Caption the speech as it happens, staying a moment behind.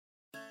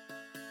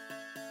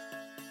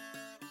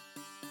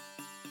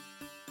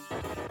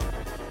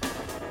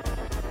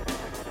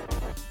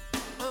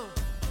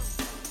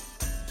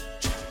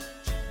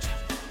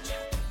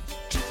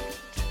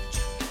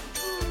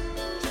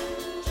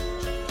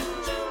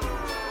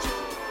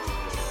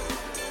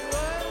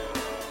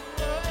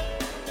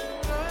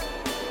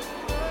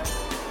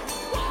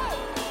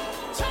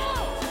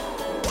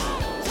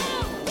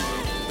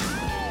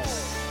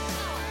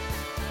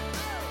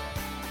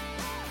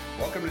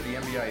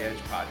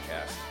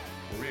podcast,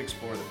 where we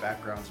explore the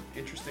backgrounds of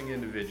interesting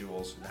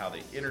individuals and how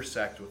they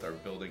intersect with our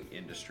building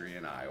industry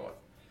in Iowa.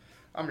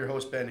 I'm your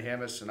host, Ben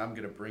Hammis, and I'm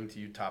going to bring to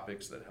you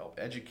topics that help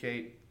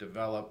educate,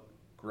 develop,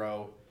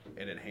 grow,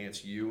 and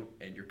enhance you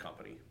and your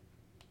company.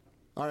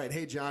 All right.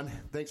 Hey, John.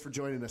 Thanks for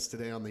joining us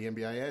today on the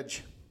MBI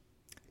Edge.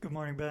 Good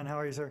morning, Ben. How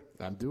are you, sir?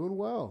 I'm doing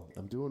well.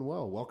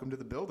 Welcome to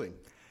the building.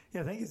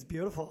 Yeah, I think it's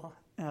beautiful.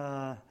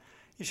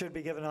 You should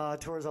be giving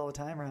tours all the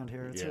time around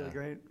here. It's really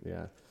great.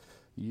 Yeah.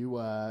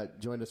 You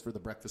joined us for the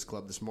Breakfast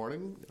Club this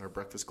morning. Our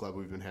Breakfast Club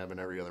we've been having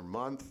every other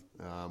month.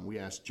 We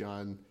asked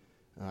John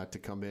to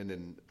come in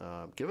and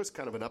give us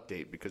kind of an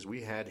update because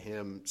we had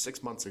him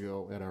 6 months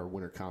ago at our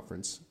winter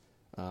conference,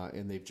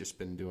 and they've just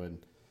been doing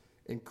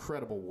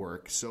incredible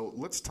work. So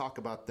let's talk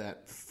about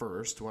that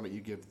first. Why don't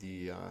you give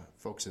the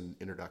folks an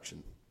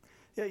introduction?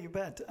 Yeah, you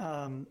bet.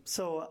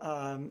 So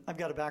I've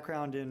got a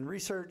background in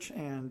research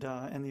and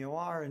in the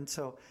OR, and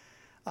so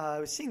I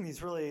was seeing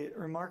these really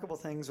remarkable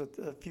things with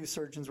a few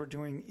surgeons were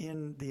doing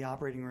in the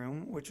operating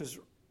room, which was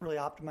really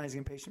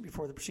optimizing a patient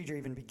before the procedure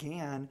even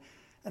began,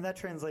 and that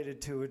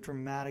translated to a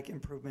dramatic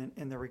improvement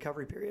in their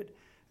recovery period.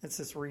 It's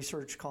this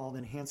research called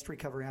Enhanced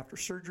Recovery After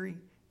Surgery,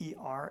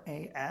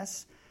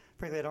 ERAS.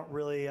 Frankly, I don't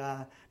really,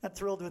 not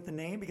thrilled with the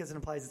name because it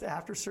implies it's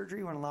after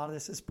surgery when a lot of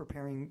this is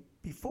preparing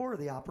before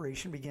the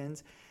operation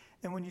begins.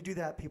 And when you do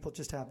that, people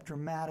just have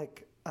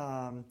dramatic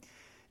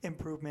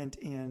improvement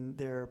in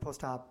their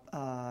post-op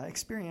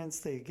experience.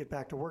 They get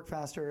back to work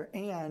faster.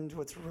 And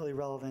what's really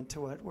relevant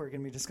to what we're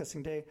going to be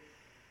discussing today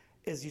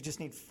is you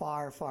just need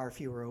far, far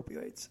fewer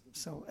opioids.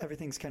 So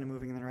everything's kind of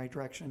moving in the right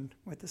direction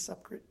with this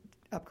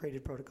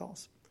upgraded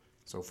protocols.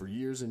 So for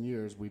years and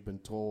years, we've been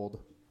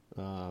told,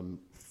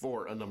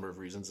 for a number of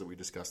reasons that we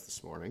discussed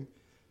this morning,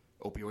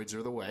 opioids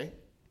are the way.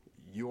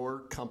 Your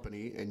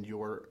company and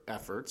your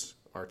efforts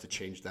are to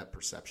change that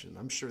perception.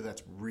 I'm sure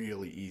that's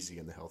really easy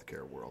in the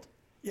healthcare world.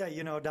 Yeah,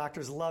 you know,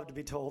 doctors love to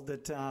be told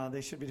that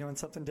they should be doing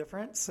something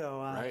different.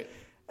 So right.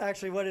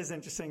 Actually, what is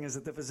interesting is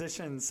that the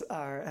physicians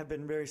have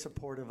been very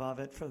supportive of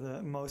it for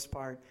the most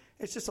part.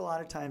 It's just a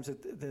lot of times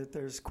that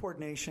there's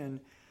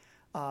coordination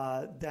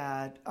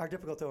that are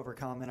difficult to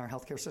overcome in our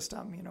healthcare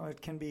system. You know,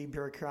 it can be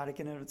bureaucratic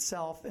in and of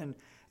itself. And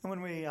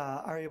when we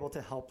are able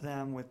to help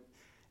them with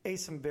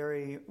some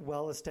very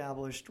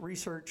well-established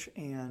research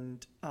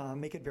and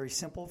make it very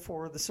simple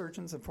for the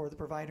surgeons and for the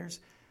providers,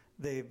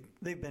 they've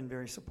been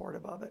very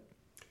supportive of it.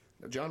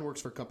 Now, John works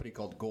for a company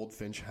called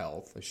Goldfinch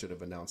Health. I should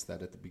have announced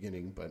that at the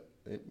beginning, but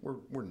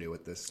we're new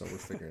at this, so we're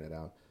figuring it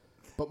out.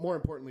 But more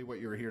importantly,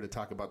 what you were here to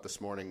talk about this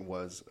morning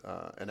was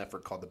an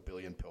effort called the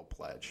Billion Pill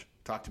Pledge.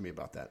 Talk to me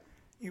about that.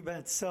 You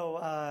bet. So,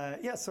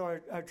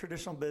 our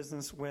traditional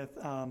business with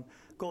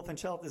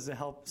Goldfinch Health is to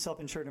help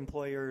self-insured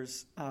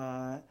employers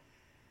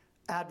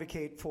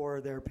advocate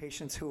for their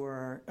patients who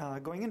are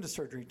going into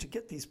surgery to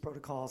get these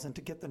protocols and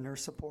to get the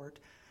nurse support.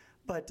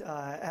 But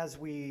as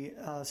we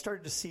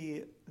started to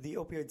see the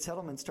opioid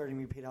settlement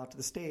starting to be paid out to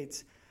the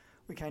states,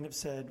 we kind of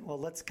said, well,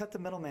 let's cut the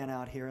middleman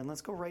out here and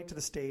let's go right to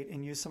the state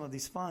and use some of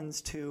these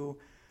funds to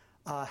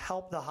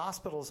help the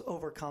hospitals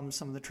overcome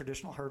some of the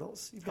traditional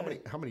hurdles.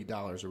 How many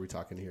dollars are we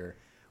talking here?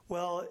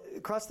 Well,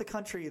 across the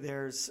country,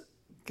 they're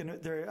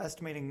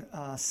estimating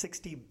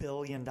 $60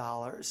 billion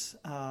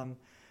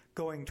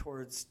going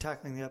towards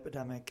tackling the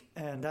epidemic.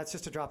 And that's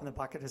just a drop in the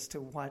bucket as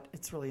to what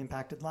it's really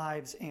impacted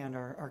lives and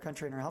our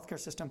country and our healthcare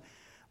system.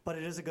 But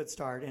it is a good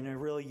start and a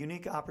really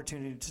unique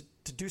opportunity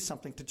to do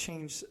something, to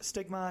change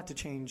stigma, to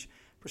change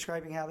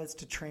prescribing habits,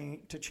 to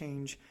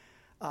change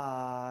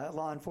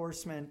law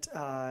enforcement,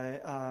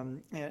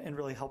 and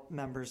really help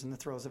members in the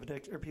throes of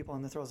addiction, or people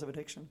in the throes of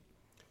addiction.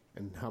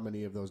 And how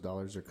many of those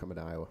dollars are coming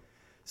to Iowa?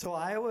 So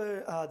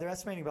Iowa, they're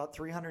estimating about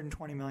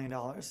 $320 million.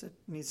 It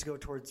needs to go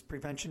towards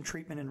prevention,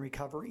 treatment, and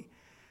recovery.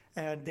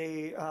 And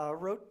they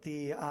wrote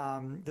the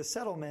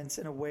settlements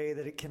in a way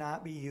that it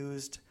cannot be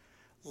used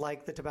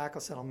like the tobacco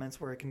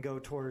settlements, where it can go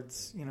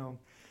towards,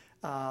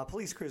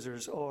 police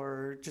cruisers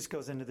or just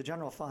goes into the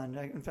general fund.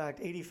 In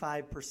fact,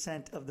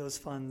 85% of those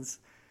funds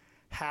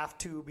have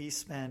to be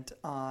spent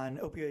on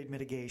opioid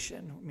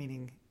mitigation,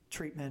 meaning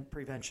treatment,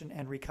 prevention,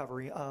 and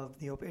recovery of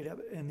the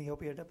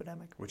opioid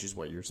epidemic. Which is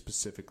what you're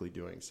specifically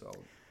doing, so.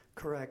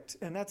 Correct.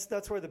 And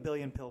that's where the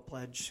Billion Pill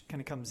Pledge kind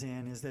of comes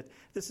in, is that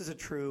this is a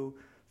true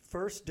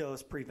first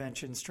dose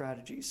prevention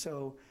strategy.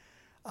 So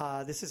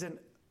this isn't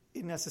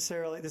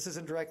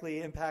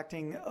directly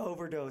impacting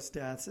overdose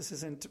deaths. This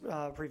isn't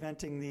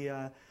preventing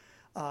the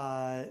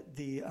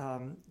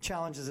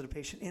challenges that a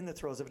patient in the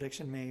throes of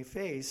addiction may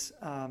face.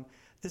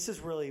 This is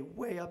really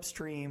way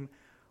upstream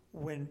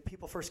when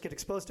people first get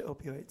exposed to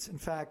opioids. In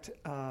fact,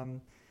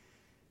 in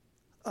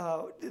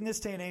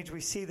this day and age,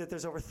 we see that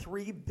there's over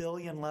 3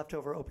 billion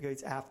leftover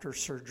opioids after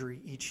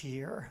surgery each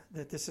year,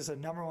 that this is a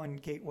number one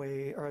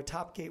gateway or a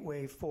top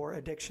gateway for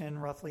addiction.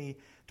 Roughly,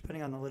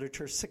 depending on the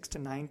literature, 6 to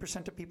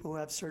 9% of people who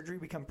have surgery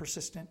become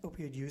persistent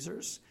opioid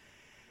users.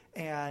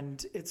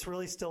 And it's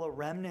really still a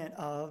remnant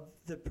of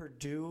the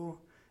Purdue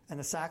and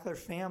the Sackler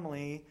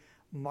family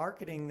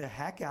marketing the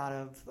heck out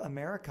of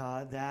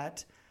America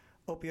that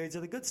opioids are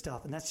the good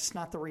stuff, and that's just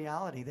not the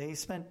reality. They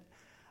spent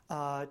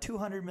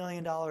 $200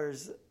 million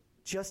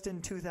just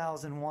in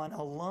 2001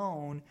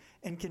 alone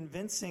in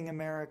convincing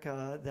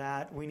America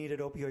that we needed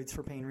opioids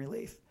for pain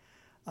relief.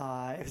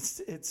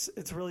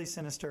 It's really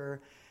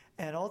sinister,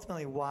 and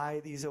ultimately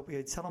why these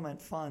opioid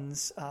settlement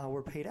funds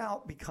were paid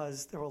out,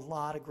 because there were a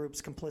lot of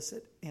groups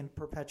complicit in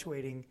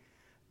perpetuating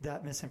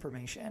that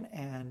misinformation,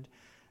 and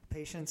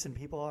patients and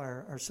people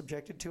are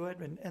subjected to it.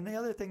 And the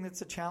other thing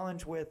that's a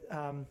challenge with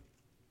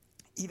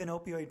even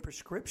opioid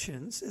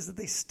prescriptions is that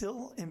they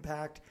still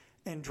impact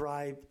and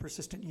drive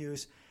persistent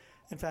use.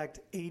 In fact,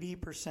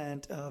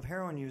 80% of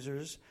heroin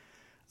users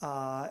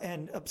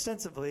and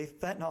ostensibly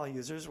fentanyl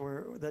users,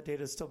 where that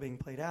data is still being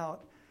played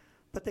out,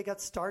 but they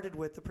got started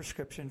with the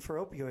prescription for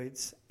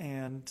opioids,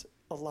 and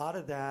a lot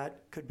of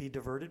that could be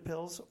diverted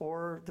pills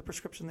or the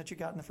prescription that you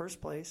got in the first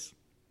place.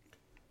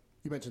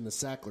 You mentioned the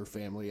Sackler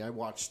family. I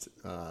watched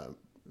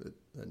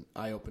an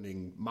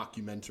eye-opening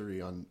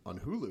mockumentary on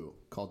Hulu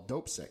called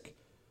Dope Sick.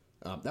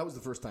 That was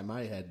the first time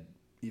I had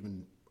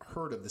even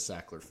heard of the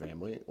Sackler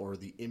family or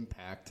the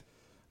impact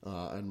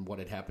and what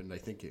had happened, I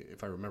think,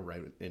 if I remember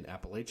right, in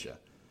Appalachia.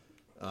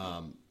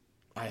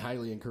 I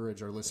highly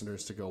encourage our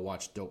listeners to go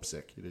watch Dope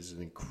Sick. It is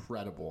an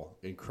incredible,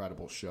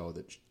 incredible show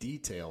that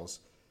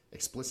details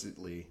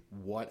explicitly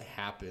what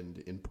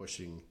happened in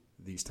pushing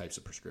these types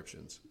of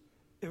prescriptions.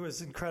 It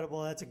was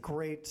incredible. That's a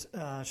great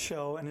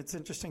show, and it's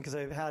interesting because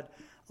I've had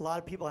a lot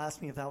of people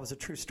ask me if that was a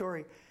true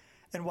story.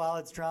 And while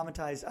it's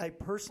dramatized, I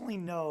personally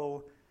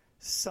know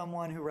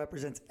someone who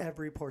represents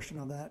every portion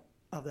of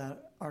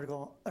that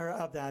article or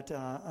of that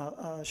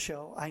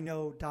show. I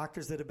know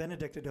doctors that have been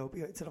addicted to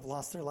opioids that have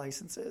lost their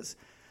licenses.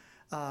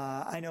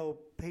 I know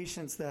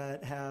patients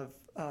that have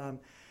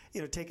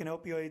taken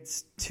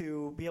opioids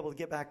to be able to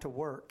get back to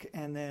work,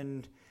 and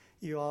then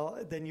you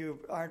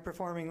aren't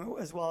performing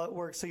as well at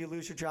work, so you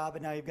lose your job,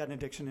 and now you've got an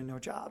addiction and no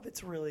job.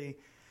 It's really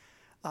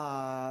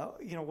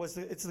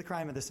it's the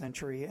crime of the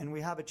century, and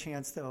we have a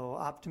chance, though,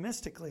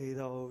 optimistically,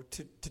 though,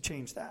 to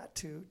change that,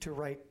 to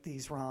right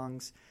these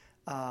wrongs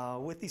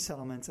with these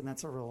settlements, and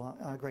that's a real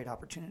great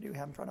opportunity we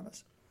have in front of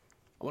us.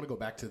 I want to go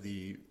back to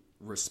the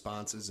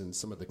responses and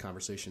some of the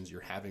conversations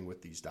you're having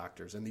with these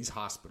doctors and these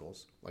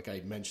hospitals. Like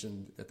I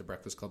mentioned at the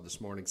Breakfast Club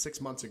this morning, 6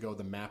 months ago,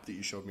 the map that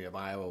you showed me of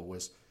Iowa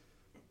was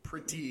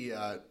pretty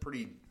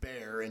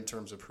bare in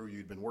terms of who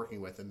you'd been working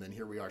with, and then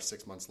here we are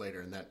 6 months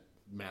later, and that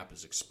map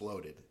has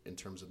exploded in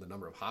terms of the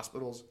number of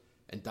hospitals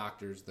and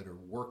doctors that are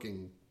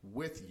working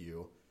with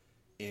you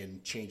in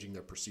changing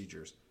their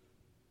procedures.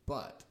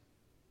 But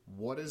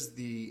what is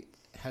the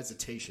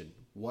hesitation?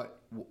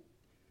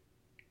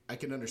 I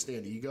can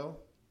understand ego,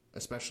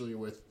 especially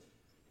with,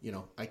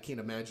 I can't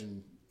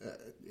imagine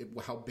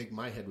how big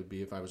my head would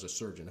be if I was a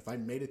surgeon. If I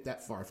made it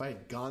that far, if I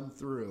had gone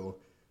through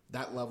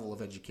that level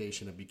of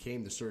education and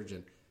became the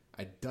surgeon,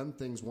 I'd done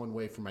things one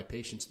way for my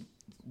patients,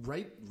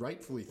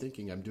 rightfully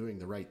thinking I'm doing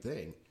the right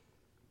thing.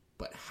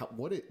 But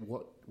what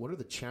are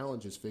the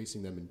challenges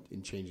facing them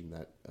in changing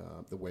that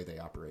the way they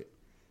operate?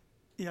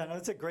 Yeah, no,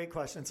 it's a great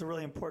question. It's a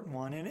really important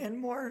one, and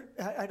more.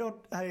 I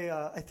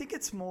think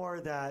it's more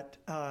that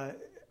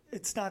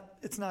it's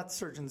not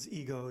surgeons'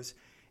 egos.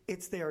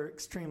 It's they are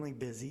extremely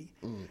busy,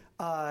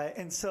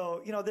 and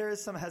so there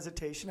is some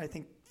hesitation, I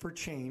think, for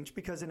change,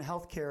 because in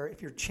healthcare,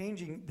 if you're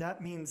changing,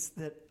 that means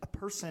that a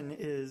person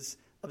is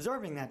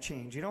absorbing that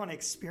change. You don't want to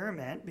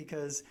experiment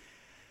because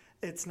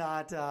it's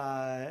not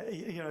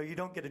you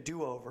don't get a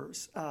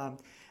do-overs,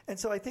 and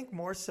so I think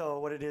more so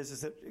what it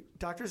is that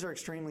doctors are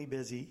extremely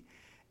busy.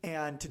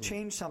 And to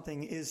change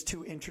something is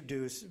to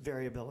introduce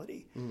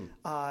variability.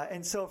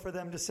 And so for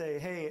them to say,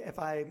 hey, if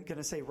I'm going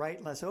to say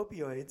write less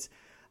opioids,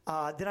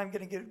 then I'm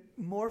going to get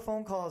more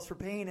phone calls for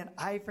pain, and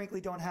I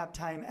frankly don't have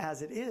time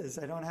as it is.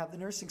 I don't have the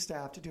nursing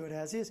staff to do it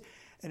as is,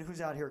 and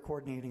who's out here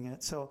coordinating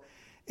it. So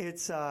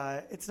it's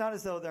not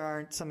as though there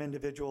aren't some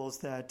individuals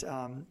that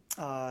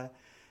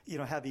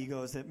have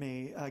egos that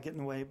may get in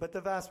the way, but the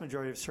vast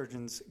majority of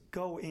surgeons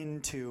go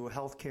into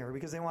healthcare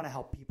because they want to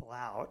help people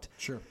out.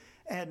 Sure.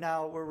 And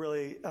now we're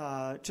really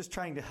just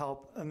trying to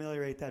help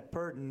ameliorate that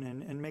burden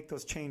and make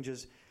those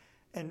changes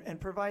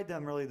and provide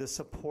them really the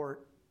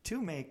support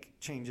to make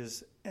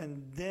changes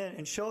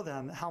and show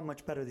them how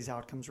much better these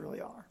outcomes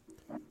really are.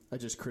 I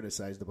just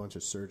criticized a bunch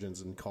of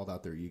surgeons and called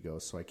out their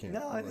egos, so I can't.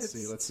 No,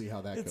 let's see how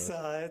that goes.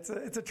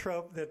 It's a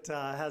trope that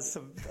has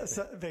some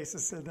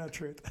basis in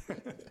truth.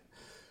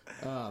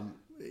 The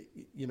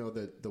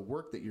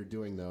work that you're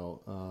doing,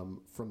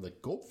 though, from the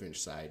Goldfinch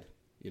side,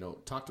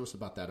 talk to us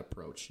about that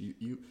approach.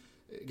 You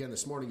again,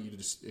 this morning you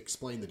just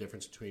explained the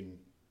difference between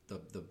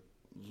the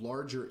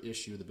larger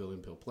issue of the Billion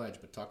Pill Pledge,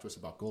 but talk to us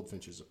about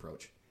Goldfinch's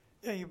approach.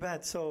 Yeah, you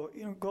bet. So,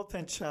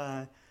 Goldfinch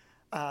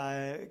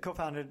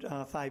co-founded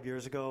 5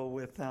 years ago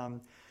with a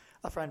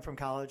friend from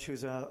college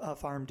who's a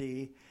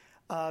PharmD,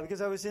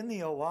 because I was in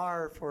the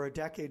OR for a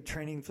decade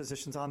training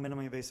physicians on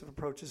minimally invasive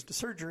approaches to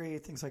surgery,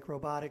 things like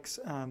robotics.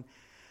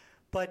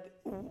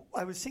 But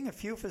I was seeing a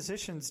few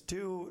physicians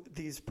do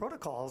these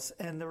protocols,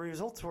 and the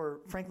results were,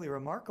 frankly,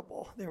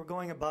 remarkable. They were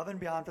going above and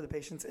beyond for the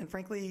patients, and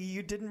frankly,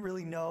 you didn't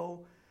really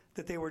know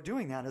that they were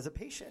doing that as a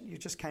patient. You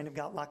just kind of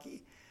got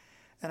lucky.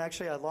 And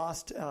actually, I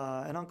lost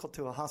an uncle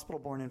to a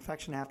hospital-borne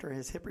infection after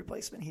his hip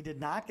replacement. He did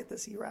not get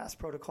this ERAS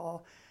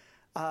protocol.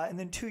 And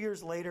then 2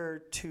 years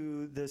later,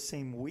 to the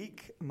same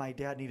week, my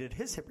dad needed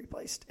his hip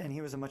replaced, and he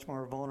was a much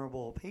more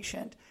vulnerable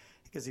patient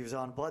because he was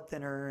on blood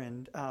thinner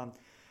and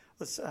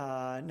was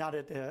not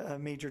at a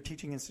major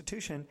teaching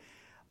institution.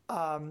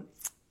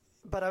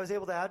 But I was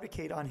able to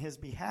advocate on his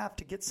behalf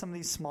to get some of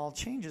these small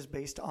changes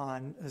based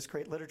on this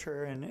great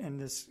literature and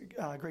this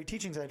great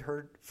teachings I'd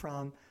heard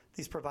from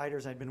these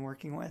providers I'd been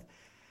working with.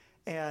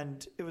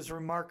 And it was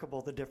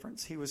remarkable, the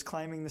difference. He was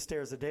climbing the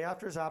stairs the day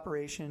after his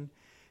operation.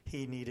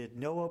 He needed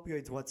no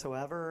opioids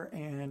whatsoever.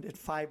 And at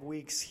 5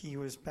 weeks, he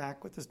was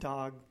back with his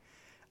dog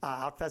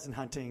out pheasant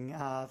hunting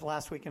the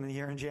last weekend of the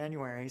year in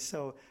January.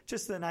 So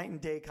just the night and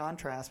day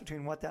contrast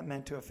between what that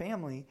meant to a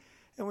family.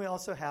 And we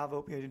also have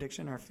opioid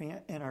addiction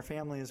in our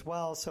family as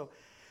well. So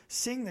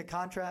seeing the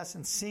contrast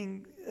and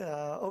seeing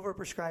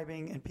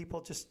overprescribing and people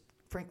just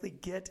frankly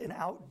get an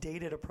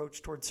outdated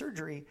approach towards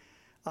surgery,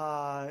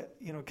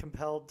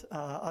 compelled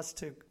us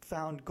to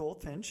found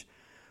Goldfinch,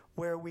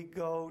 where we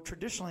go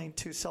traditionally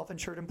to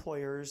self-insured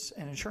employers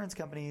and insurance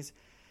companies,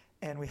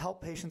 and we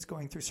help patients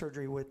going through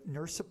surgery with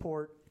nurse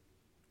support,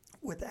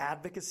 with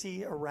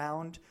advocacy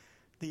around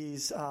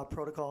these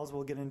protocols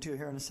we'll get into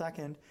here in a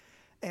second.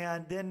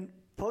 And then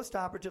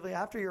post-operatively,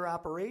 after your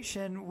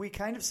operation, we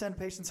kind of send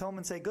patients home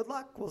and say, good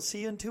luck, we'll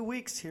see you in 2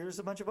 weeks, here's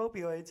a bunch of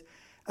opioids.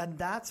 And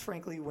that's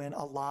frankly when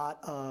a lot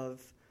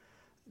of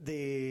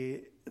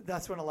the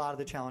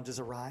challenges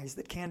arise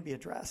that can be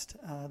addressed.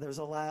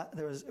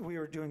 We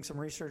were doing some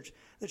research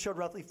that showed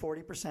roughly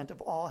 40%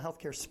 of all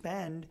healthcare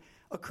spend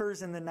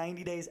occurs in the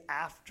 90 days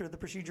after the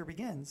procedure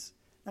begins.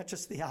 Not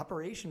just the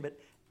operation, but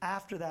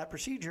after that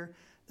procedure,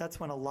 that's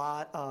when a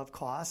lot of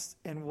costs,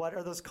 and what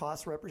are those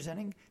costs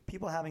representing?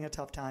 People having a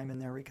tough time in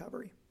their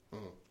recovery.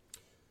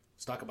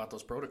 Let's talk about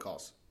those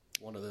protocols.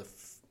 One of the,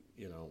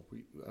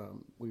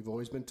 we've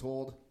always been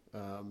told,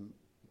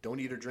 don't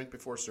eat or drink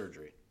before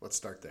surgery. Let's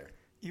start there.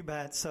 You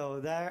bet.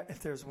 So if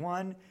there's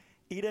one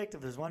edict,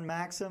 if there's one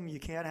maxim, you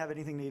can't have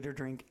anything to eat or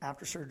drink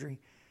after surgery.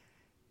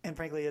 And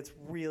frankly, it's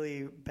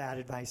really bad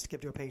advice to give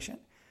to a patient.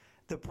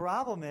 The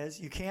problem is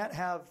you can't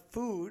have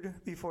food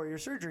before your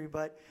surgery,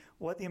 but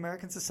what the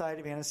American Society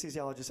of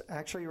Anesthesiologists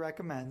actually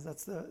recommends,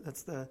 that's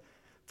the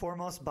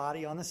foremost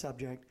body on the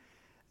subject,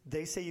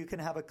 they say you can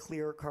have a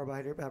clear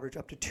carbohydrate beverage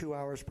up to 2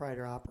 hours prior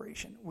to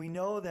operation. We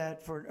know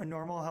that for a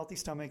normal, healthy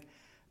stomach,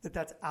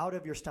 that's out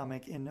of your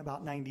stomach in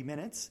about 90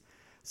 minutes.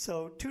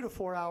 So 2 to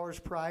 4 hours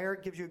prior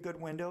gives you a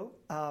good window,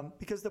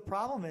 because the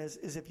problem is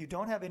if you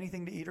don't have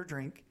anything to eat or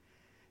drink,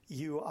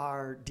 you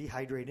are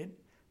dehydrated.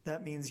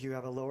 That means you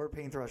have a lower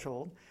pain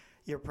threshold.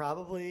 You're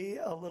probably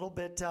a little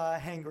bit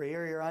hangry,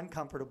 or you're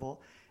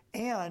uncomfortable.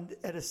 And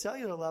at a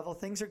cellular level,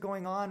 things are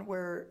going on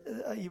where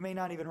you may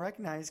not even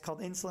recognize,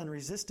 called insulin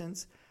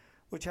resistance,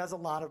 which has a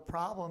lot of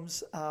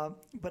problems,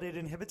 but it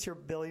inhibits your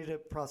ability to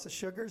process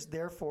sugars,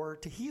 therefore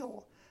to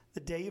heal the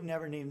day you've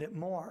never needed it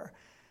more.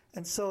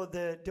 And so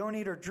the don't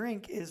eat or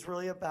drink is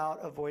really about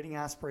avoiding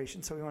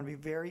aspiration. So we want to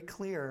be very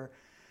clear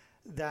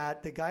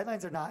that the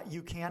guidelines are not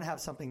you can have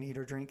something to eat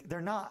or drink.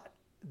 They're not.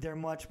 They're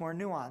much more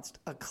nuanced.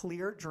 A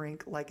clear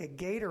drink like a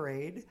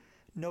Gatorade,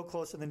 no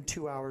closer than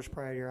 2 hours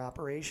prior to your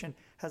operation,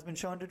 has been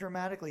shown to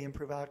dramatically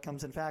improve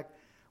outcomes. In fact,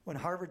 when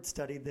Harvard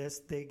studied this,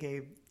 they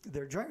gave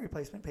their joint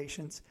replacement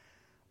patients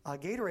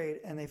Gatorade,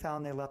 and they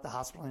found they left the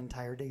hospital an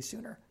entire day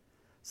sooner.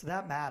 So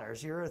that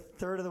matters. You're a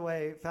third of the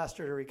way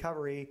faster to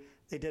recovery.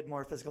 They did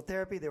more physical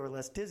therapy. They were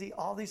less dizzy.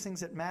 All these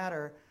things that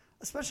matter,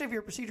 especially if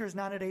your procedure is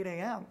not at 8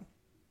 a.m.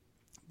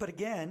 But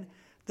again,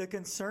 the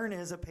concern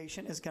is a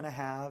patient is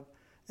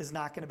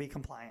not going to be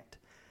compliant.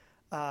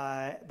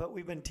 But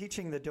we've been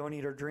teaching the don't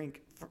eat or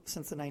drink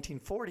since the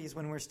 1940s,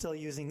 when we're still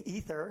using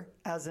ether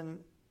as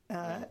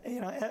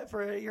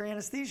for your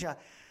anesthesia.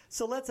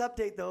 So let's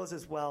update those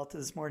as well to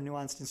this more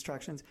nuanced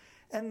instructions.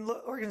 And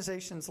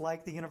organizations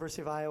like the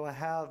University of Iowa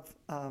have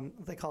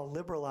they call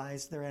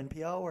liberalized their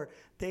NPO, or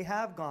they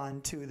have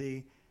gone to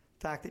the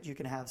fact that you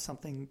can have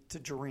something to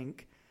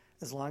drink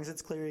as long as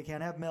it's clear. You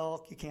can't have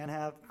milk, you can't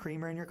have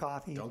creamer in your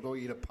coffee. Don't go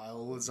eat a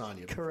pile of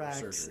lasagna Correct.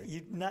 before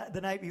surgery.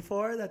 The night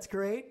before, that's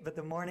great, but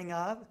the morning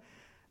of,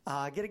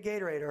 get a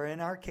Gatorade. Or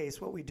in our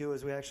case, what we do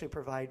is we actually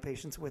provide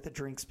patients with a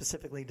drink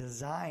specifically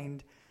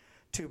designed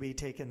to be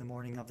taken the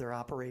morning of their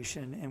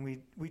operation. And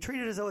we treat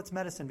it as though it's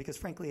medicine, because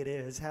frankly it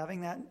is.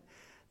 Having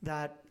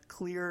that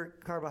clear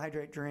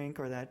carbohydrate drink,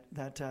 or that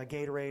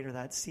Gatorade, or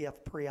that CF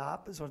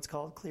pre-op is what it's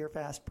called, clear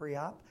fast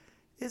pre-op,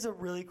 is a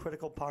really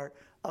critical part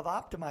of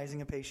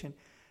optimizing a patient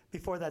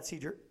before that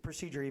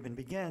procedure even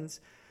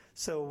begins.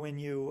 So when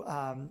you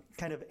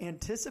kind of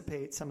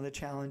anticipate some of the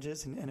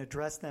challenges and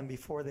address them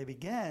before they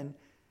begin,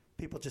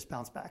 people just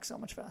bounce back so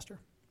much faster.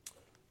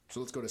 So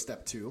let's go to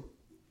step 2.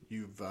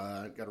 You've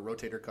got a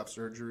rotator cuff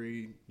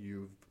surgery.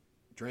 You've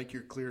drank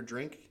your clear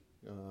drink.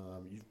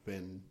 You've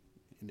been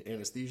in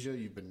anesthesia.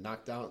 You've been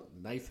knocked out.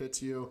 Knife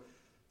hits you.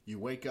 You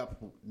wake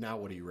up. Now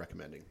what are you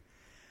recommending?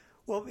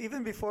 Well,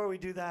 even before we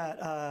do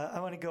that, I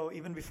want to go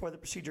even before the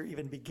procedure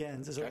even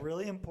begins. There's a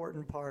really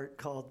important part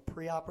called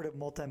preoperative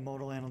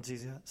multimodal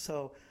analgesia.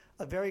 So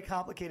a very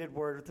complicated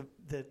word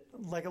that,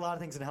 like a lot of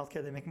things in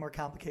healthcare, they make more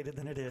complicated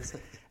than it is.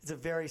 It's a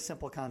very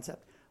simple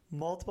concept.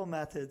 Multiple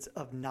methods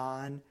of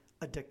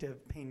non-addictive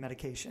pain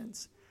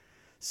medications.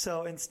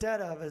 So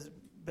instead of, as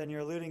Ben,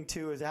 you're alluding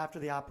to, is after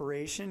the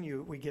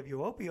operation, we give you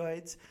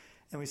opioids,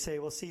 and we say,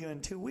 we'll see you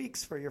in 2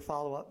 weeks for your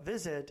follow-up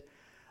visit.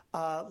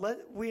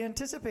 We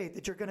anticipate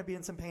that you're going to be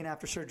in some pain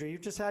after surgery.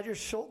 You've just had your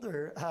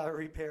shoulder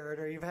repaired,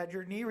 or you've had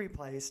your knee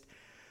replaced.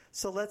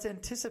 So let's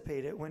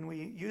anticipate it. When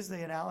we use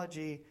the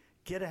analogy,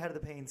 get ahead of the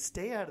pain,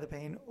 stay out of the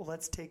pain,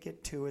 let's take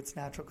it to its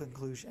natural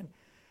conclusion.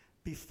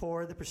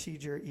 Before the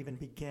procedure even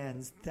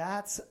begins,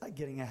 that's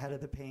getting ahead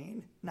of the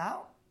pain.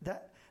 Not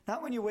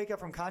when you wake up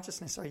from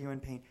consciousness are you in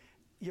pain.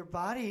 Your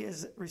body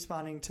is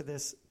responding to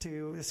this,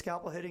 to the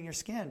scalpel hitting your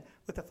skin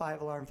with a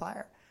 5-alarm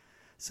fire.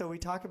 So we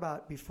talk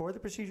about, before the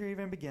procedure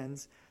even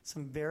begins,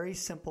 some very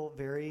simple,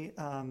 very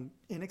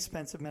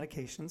inexpensive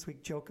medications. We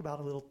joke about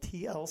a little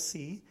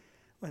TLC,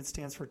 when it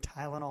stands for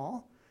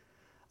Tylenol.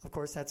 Of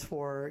course, that's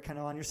for kind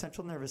of on your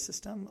central nervous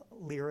system.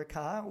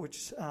 Lyrica,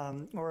 which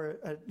or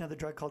another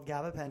drug called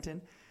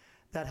gabapentin,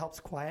 that helps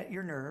quiet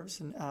your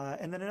nerves.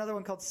 And then another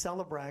one called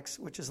Celebrex,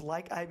 which is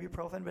like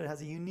ibuprofen, but it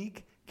has a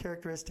unique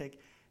characteristic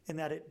in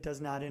that it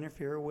does not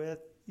interfere with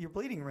your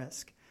bleeding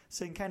risk.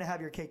 So you can kind of have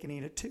your cake and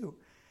eat it too.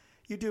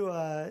 You do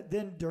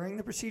then during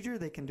the procedure,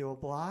 they can do a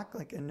block,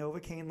 like a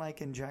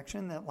Novocaine-like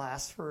injection that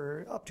lasts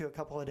for up to a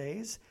couple of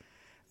days.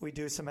 We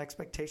do some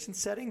expectation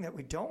setting that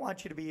we don't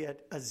want you to be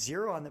at a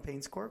 0 on the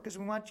pain score because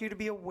we want you to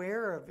be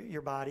aware of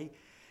your body.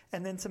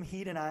 And then some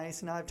heat and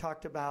ice. Now I've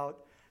talked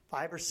about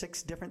 5 or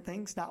 6 different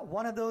things. Not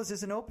one of those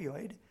is an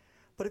opioid.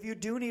 But if you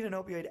do need an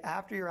opioid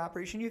after your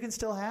operation, you can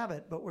still have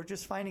it. But we're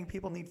just finding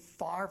people need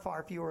far,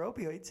 far fewer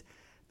opioids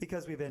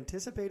because we've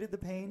anticipated the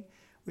pain.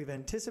 We've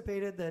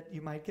anticipated that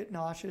you might get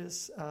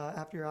nauseous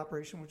after your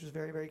operation, which is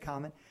very, very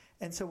common.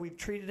 And so we've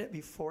treated it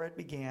before it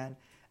began,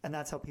 and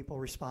that's how people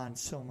respond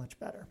so much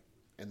better.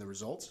 And the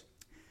results?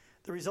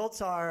 The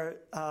results are,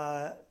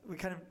 we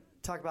kind of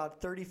talk about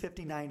 30,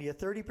 50, 90, a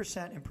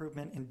 30%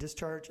 improvement in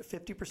discharge, a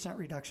 50%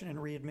 reduction in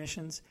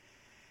readmissions.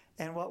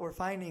 And what we're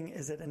finding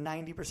is that a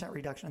 90%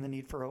 reduction in the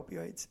need for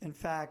opioids. In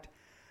fact,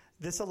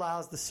 this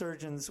allows the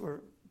surgeons, we're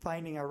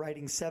finding, are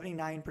writing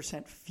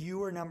 79%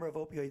 fewer number of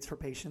opioids for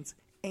patients,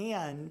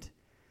 and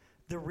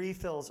the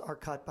refills are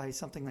cut by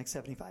something like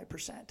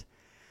 75%.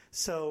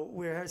 So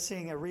we're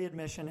seeing a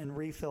readmission and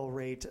refill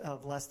rate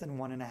of less than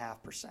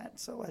 1.5%.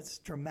 So it's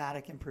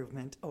dramatic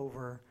improvement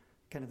over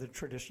kind of the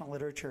traditional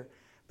literature.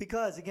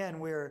 Because, again,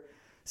 we're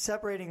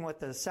separating what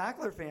the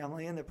Sackler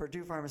family and the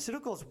Purdue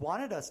Pharmaceuticals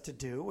wanted us to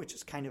do, which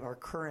is kind of our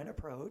current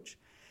approach.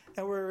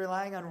 And we're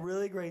relying on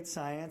really great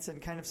science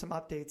and kind of some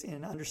updates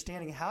in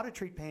understanding how to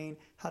treat pain,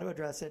 how to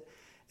address it.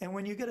 And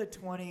when you get a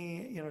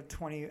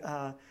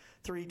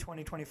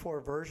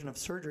 2024 version of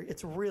surgery,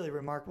 it's really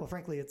remarkable.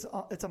 Frankly, it's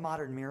a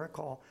modern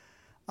miracle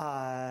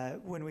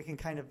when we can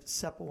kind of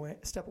step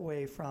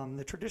away from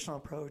the traditional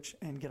approach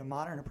and get a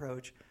modern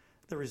approach.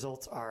 The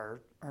results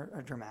are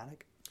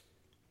dramatic.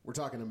 We're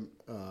talking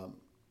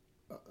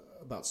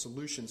about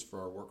solutions for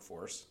our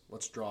workforce.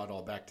 Let's draw it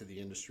all back to the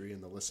industry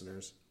and the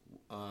listeners.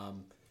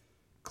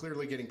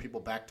 Clearly getting people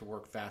back to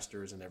work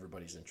faster is in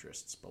everybody's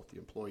interests, both the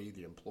employee,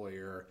 the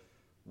employer.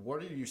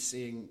 What are you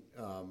seeing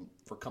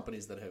for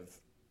companies that have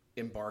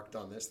embarked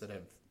on this, that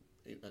have,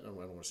 I don't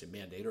want to say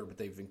mandated, but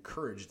they've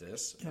encouraged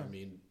this? Yeah. I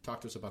mean,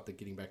 talk to us about the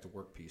getting back to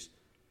work piece.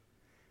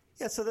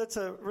 Yeah, so that's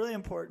a really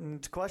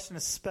important question,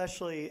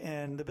 especially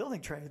in the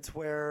building trades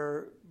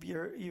where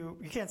you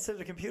can't sit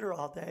at a computer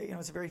all day.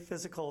 It's a very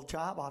physical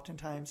job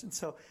oftentimes. And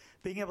so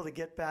being able to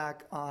get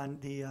back on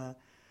the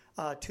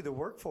to the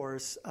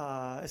workforce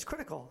is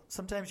critical.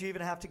 Sometimes you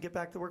even have to get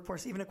back to the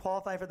workforce even to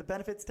qualify for the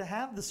benefits to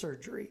have the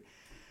surgery.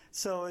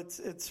 So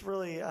it's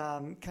really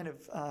kind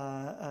of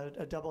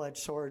a double-edged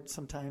sword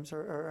sometimes,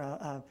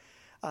 or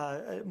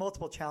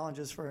multiple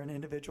challenges for an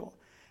individual.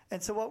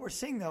 And so what we're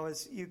seeing, though,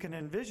 is you can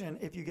envision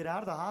if you get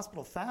out of the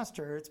hospital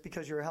faster, it's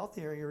because you're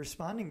healthier, you're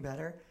responding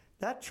better.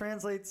 That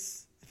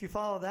translates, if you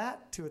follow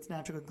that to its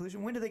natural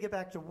conclusion, when do they get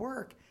back to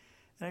work?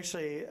 And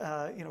actually,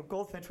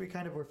 Goldfinch, we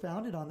kind of were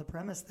founded on the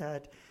premise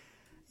that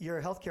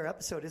your healthcare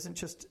episode isn't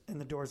just in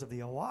the doors of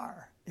the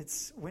OR.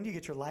 It's when do you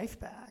get your life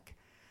back?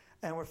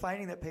 And we're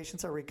finding that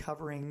patients are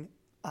recovering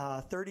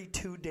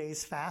 32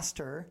 days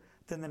faster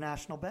than the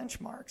national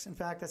benchmarks. In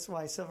fact, that's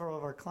why several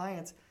of our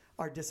clients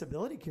are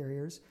disability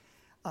carriers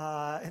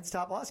and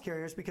stop-loss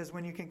carriers, because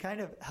when you can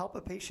kind of help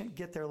a patient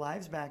get their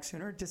lives back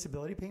sooner,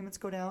 disability payments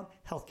go down,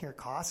 healthcare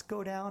costs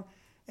go down,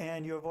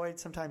 and you avoid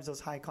sometimes those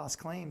high-cost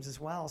claims as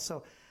well.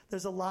 So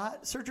there's a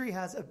lot. Surgery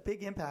has a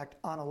big impact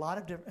on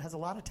has a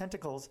lot of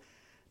tentacles,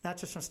 not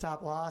just from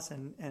stop-loss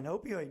and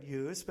opioid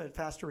use, but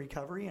faster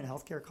recovery and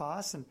healthcare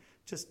costs and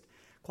just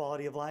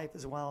quality of life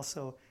as well.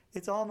 So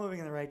it's all moving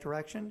in the right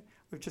direction.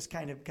 We've just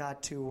kind of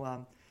got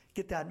to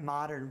get that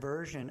modern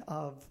version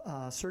of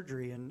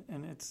surgery,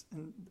 and it's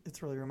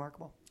really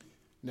remarkable.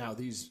 Now,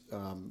 these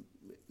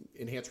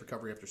enhanced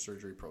recovery after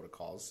surgery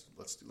protocols.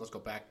 Let's go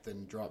back,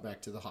 then draw it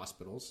back to the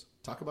hospitals.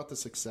 Talk about the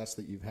success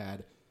that you've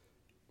had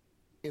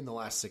in the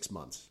last 6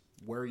 months.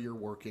 Where you're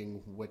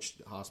working, which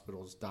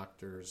hospitals,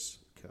 doctors,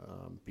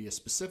 be as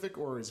specific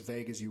or as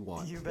vague as you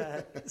want. You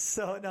bet.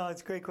 So, no,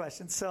 it's a great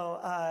question. So,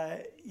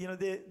 when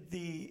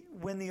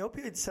the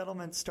opioid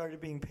settlement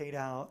started being paid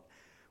out,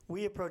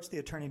 we approached the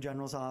Attorney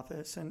General's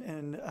office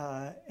and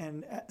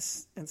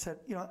said,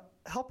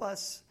 help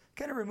us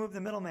kind of remove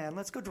the middleman.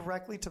 Let's go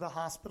directly to the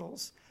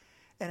hospitals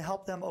and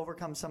help them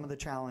overcome some of the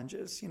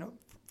challenges.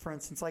 For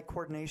instance, like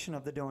coordination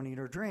of the don't eat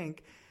or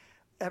drink.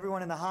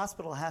 Everyone in the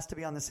hospital has to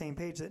be on the same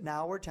page that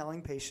now we're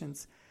telling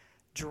patients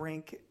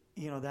drink,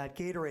 that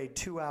Gatorade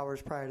 2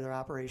 hours prior to their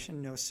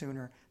operation, no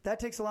sooner. That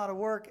takes a lot of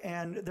work,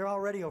 and they're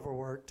already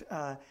overworked.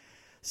 Credit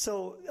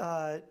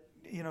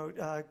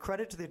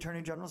to the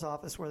Attorney General's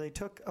office where they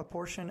took a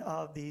portion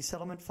of the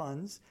settlement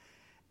funds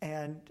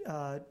and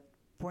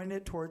pointed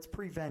it towards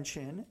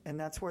prevention, and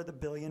that's where the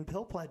billion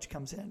pill pledge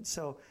comes in.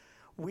 So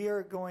we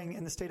are going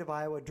in the state of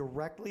Iowa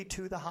directly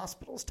to the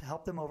hospitals to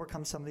help them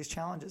overcome some of these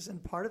challenges.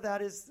 And part of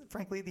that is,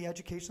 frankly, the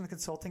education, the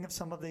consulting of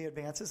some of the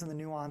advances and the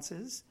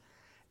nuances.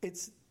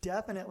 It's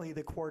definitely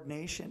the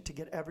coordination to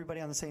get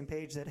everybody on the same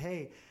page that,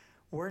 hey,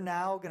 we're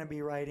now going to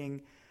be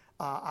writing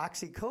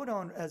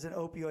oxycodone as an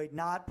opioid,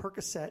 not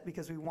Percocet,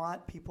 because we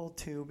want people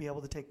to be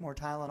able to take more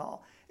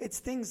Tylenol. It's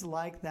things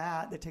like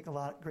that that take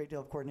great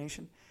deal of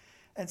coordination.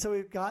 And so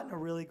we've gotten a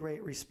really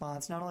great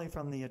response, not only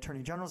from the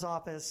Attorney General's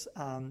office.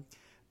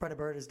 Brenda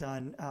Bird has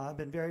been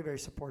very, very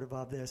supportive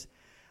of this,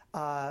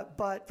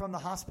 but from the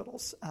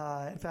hospitals.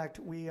 In fact,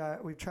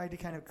 we've tried to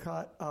kind of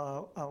cut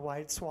a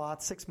wide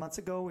swath. 6 months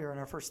ago, we were in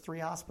our first 3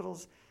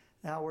 hospitals.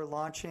 Now we're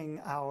launching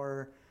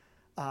our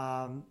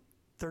 13th,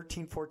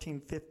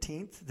 14th,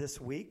 15th this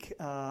week,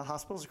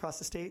 hospitals across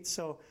the state.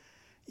 So,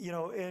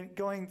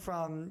 going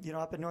from,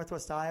 up in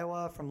Northwest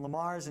Iowa, from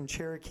Lamar's and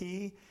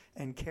Cherokee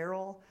and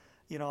Carroll,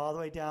 all the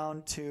way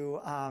down to,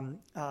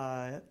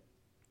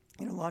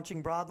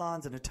 launching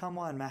Broadlawns and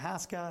Ottumwa and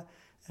Mahaska,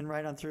 and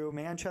right on through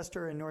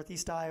Manchester and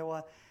Northeast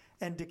Iowa,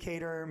 and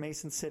Decatur,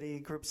 Mason City,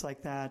 groups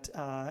like that,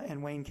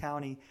 and Wayne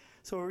County.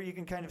 So you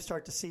can kind of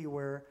start to see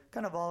we're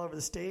kind of all over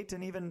the state,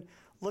 and even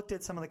looked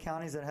at some of the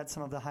counties that had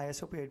some of the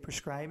highest opioid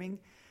prescribing.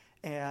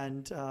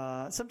 And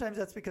sometimes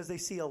that's because they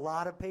see a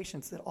lot of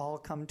patients that all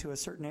come to a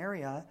certain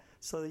area,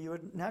 so that you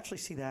would naturally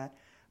see that.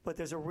 But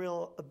there's a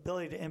real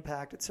ability to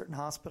impact at certain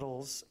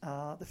hospitals,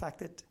 the fact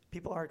that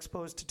people are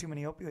exposed to too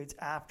many opioids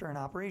after an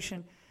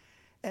operation.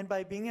 And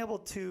by being able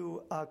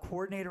to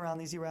coordinate around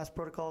these ERAS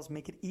protocols,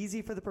 make it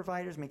easy for the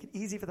providers, make it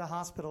easy for the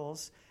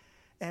hospitals,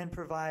 and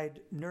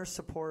provide nurse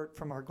support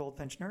from our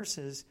Goldfinch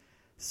nurses,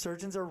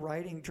 surgeons are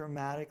writing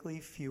dramatically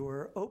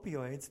fewer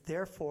opioids.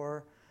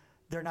 Therefore,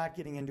 they're not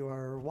getting into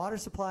our water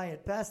supply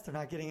at best. They're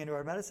not getting into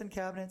our medicine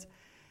cabinets.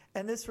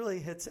 And this really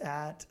hits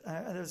at,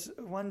 there's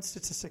one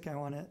statistic I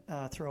want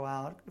to throw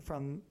out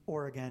from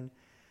Oregon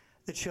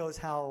that shows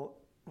how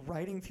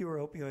writing fewer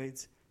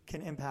opioids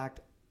can impact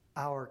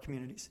our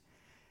communities.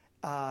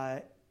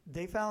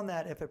 They found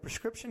that if a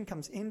prescription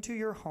comes into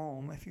your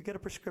home, if you get a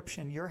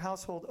prescription, your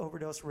household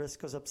overdose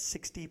risk goes up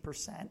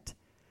 60%.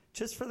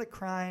 Just for the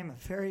crime, a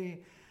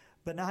very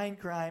benign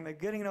crime of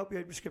getting an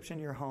opioid prescription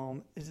in your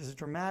home is a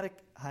dramatic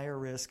higher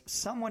risk.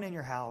 Someone in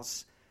your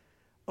house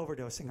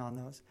overdosing on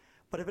those.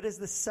 But if it is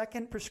the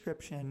second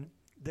prescription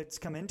that's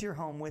come into your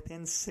home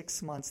within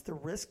 6 months, the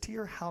risk to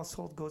your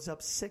household goes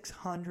up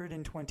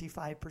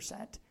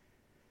 625%.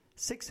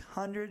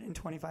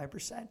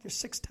 625%. You're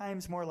 6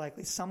 times more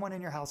likely someone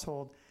in your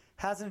household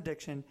has an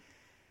addiction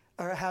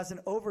or has an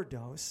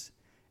overdose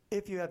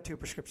if you have 2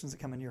 prescriptions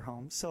that come into your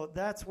home. So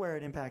that's where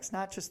it impacts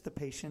not just the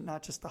patient,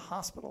 not just the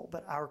hospital,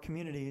 but our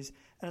communities.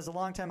 And as a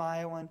longtime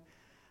Iowan,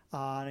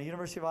 a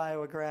University of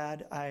Iowa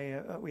grad,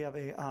 we have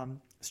a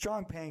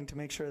strong pang to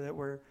make sure that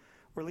we're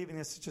leaving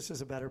this just as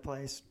a better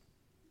place.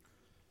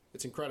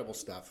 It's incredible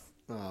stuff.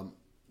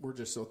 We're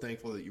just so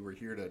thankful that you were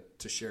here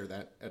to share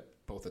that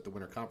both at the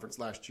Winter Conference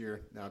last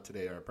year, now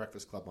today our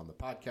Breakfast Club on the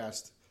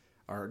podcast.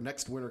 Our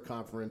next Winter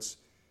Conference,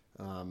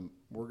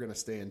 we're going to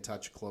stay in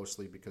touch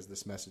closely because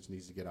this message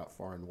needs to get out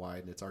far and wide,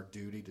 and it's our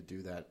duty to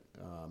do that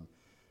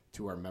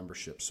to our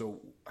membership. So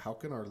how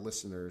can our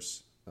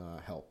listeners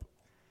help?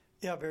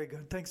 Yeah, very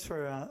good. Thanks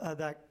for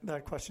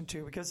that question,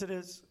 too, because it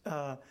is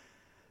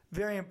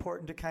very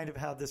important to kind of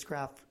have this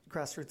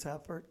grassroots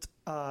effort.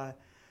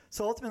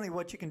 So ultimately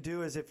what you can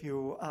do is if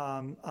you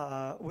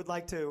would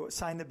like to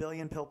sign the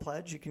Billion Pill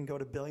Pledge, you can go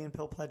to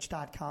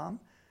billionpillpledge.com.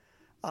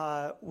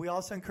 We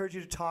also encourage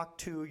you to talk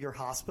to your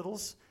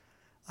hospitals.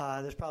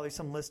 There's probably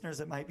some listeners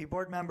that might be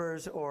board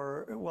members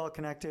or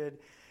well-connected,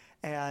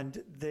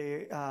 and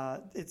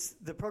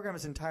the program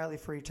is entirely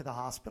free to the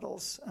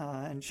hospitals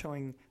and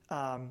showing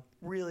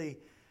really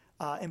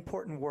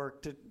important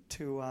work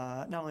to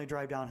not only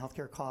drive down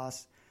healthcare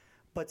costs,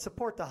 but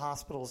support the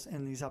hospitals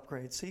in these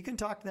upgrades. So you can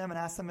talk to them and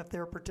ask them if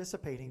they're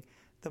participating.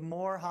 The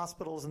more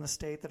hospitals in the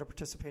state that are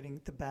participating,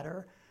 the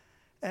better.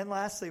 And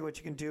lastly, what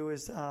you can do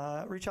is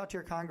reach out to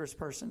your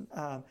congressperson.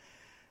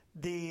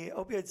 The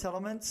opioid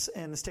settlements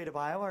in the state of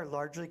Iowa are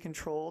largely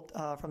controlled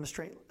from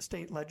the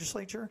state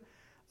legislature.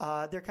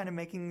 They're kind of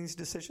making these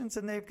decisions,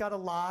 and they've got a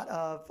lot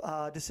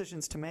of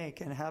decisions to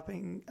make, and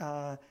having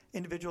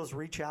individuals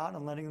reach out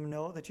and letting them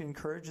know that you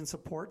encourage and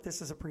support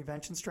this as a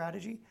prevention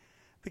strategy.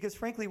 Because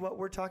frankly, what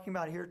we're talking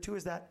about here too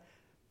is that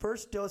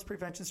first dose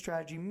prevention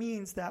strategy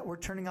means that we're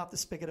turning off the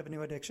spigot of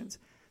new addictions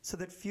so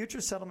that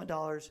future settlement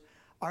dollars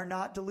are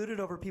not diluted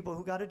over people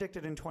who got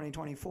addicted in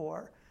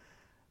 2024,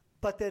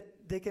 but that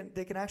they can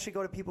actually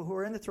go to people who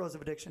are in the throes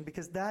of addiction,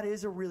 because that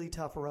is a really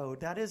tough road.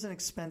 That is an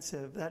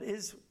expensive. That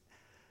is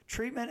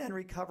treatment and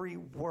recovery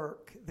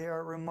work. They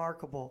are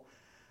remarkable,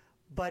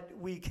 but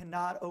we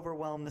cannot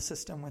overwhelm the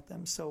system with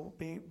them. So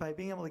by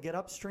being able to get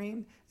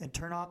upstream and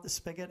turn off the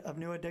spigot of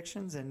new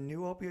addictions and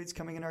new opioids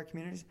coming in our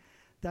communities,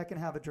 that can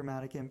have a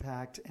dramatic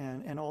impact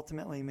and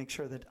ultimately make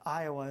sure that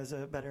Iowa is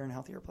a better and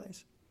healthier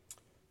place.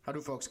 How do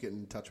folks get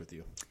in touch with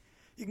you?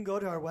 You can go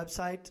to our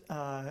website,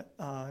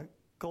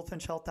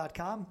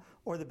 goldfinchhealth.com,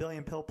 or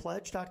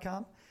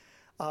thebillionpillpledge.com,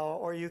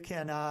 or you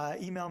can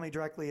email me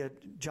directly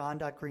at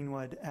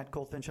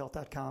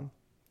john.greenwood@goldfinchhealth.com.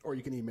 Or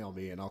you can email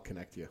me and I'll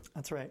connect you.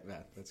 That's right.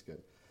 Yeah, that's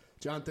good.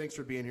 John, thanks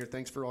for being here.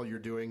 Thanks for all you're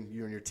doing,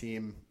 you and your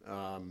team.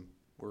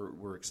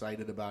 We're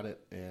excited about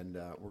it, and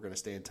we're going to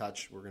stay in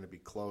touch. We're going to be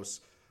close.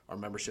 Our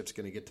membership's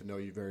going to get to know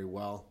you very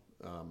well.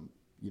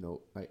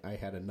 I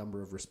had a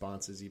number of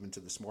responses even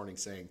to this morning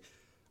saying,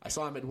 I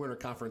saw him at Winter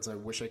Conference. I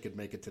wish I could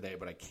make it today,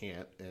 but I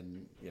can't.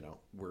 And,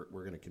 we're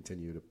going to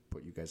continue to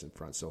put you guys in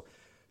front. So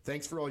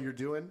thanks for all you're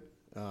doing.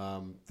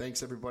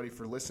 Thanks, everybody,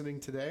 for listening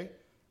today.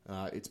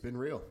 It's been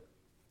real.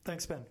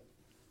 Thanks, Ben.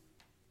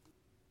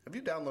 Have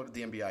you downloaded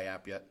the MBI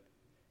app yet?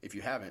 If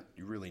you haven't,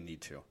 you really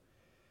need to.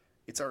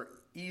 It's our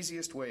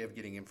easiest way of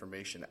getting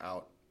information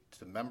out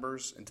to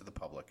members and to the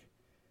public.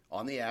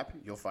 On the app,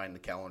 you'll find the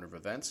calendar of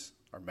events,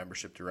 our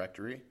membership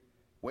directory,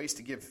 ways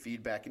to give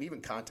feedback, and even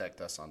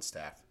contact us on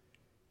staff.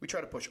 We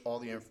try to push all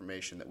the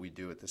information that we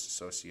do at this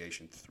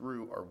association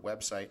through our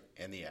website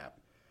and the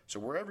app. So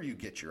wherever you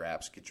get your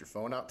apps, get your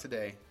phone out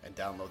today and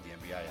download the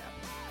MBI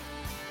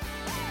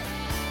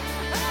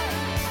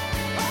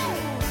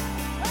app.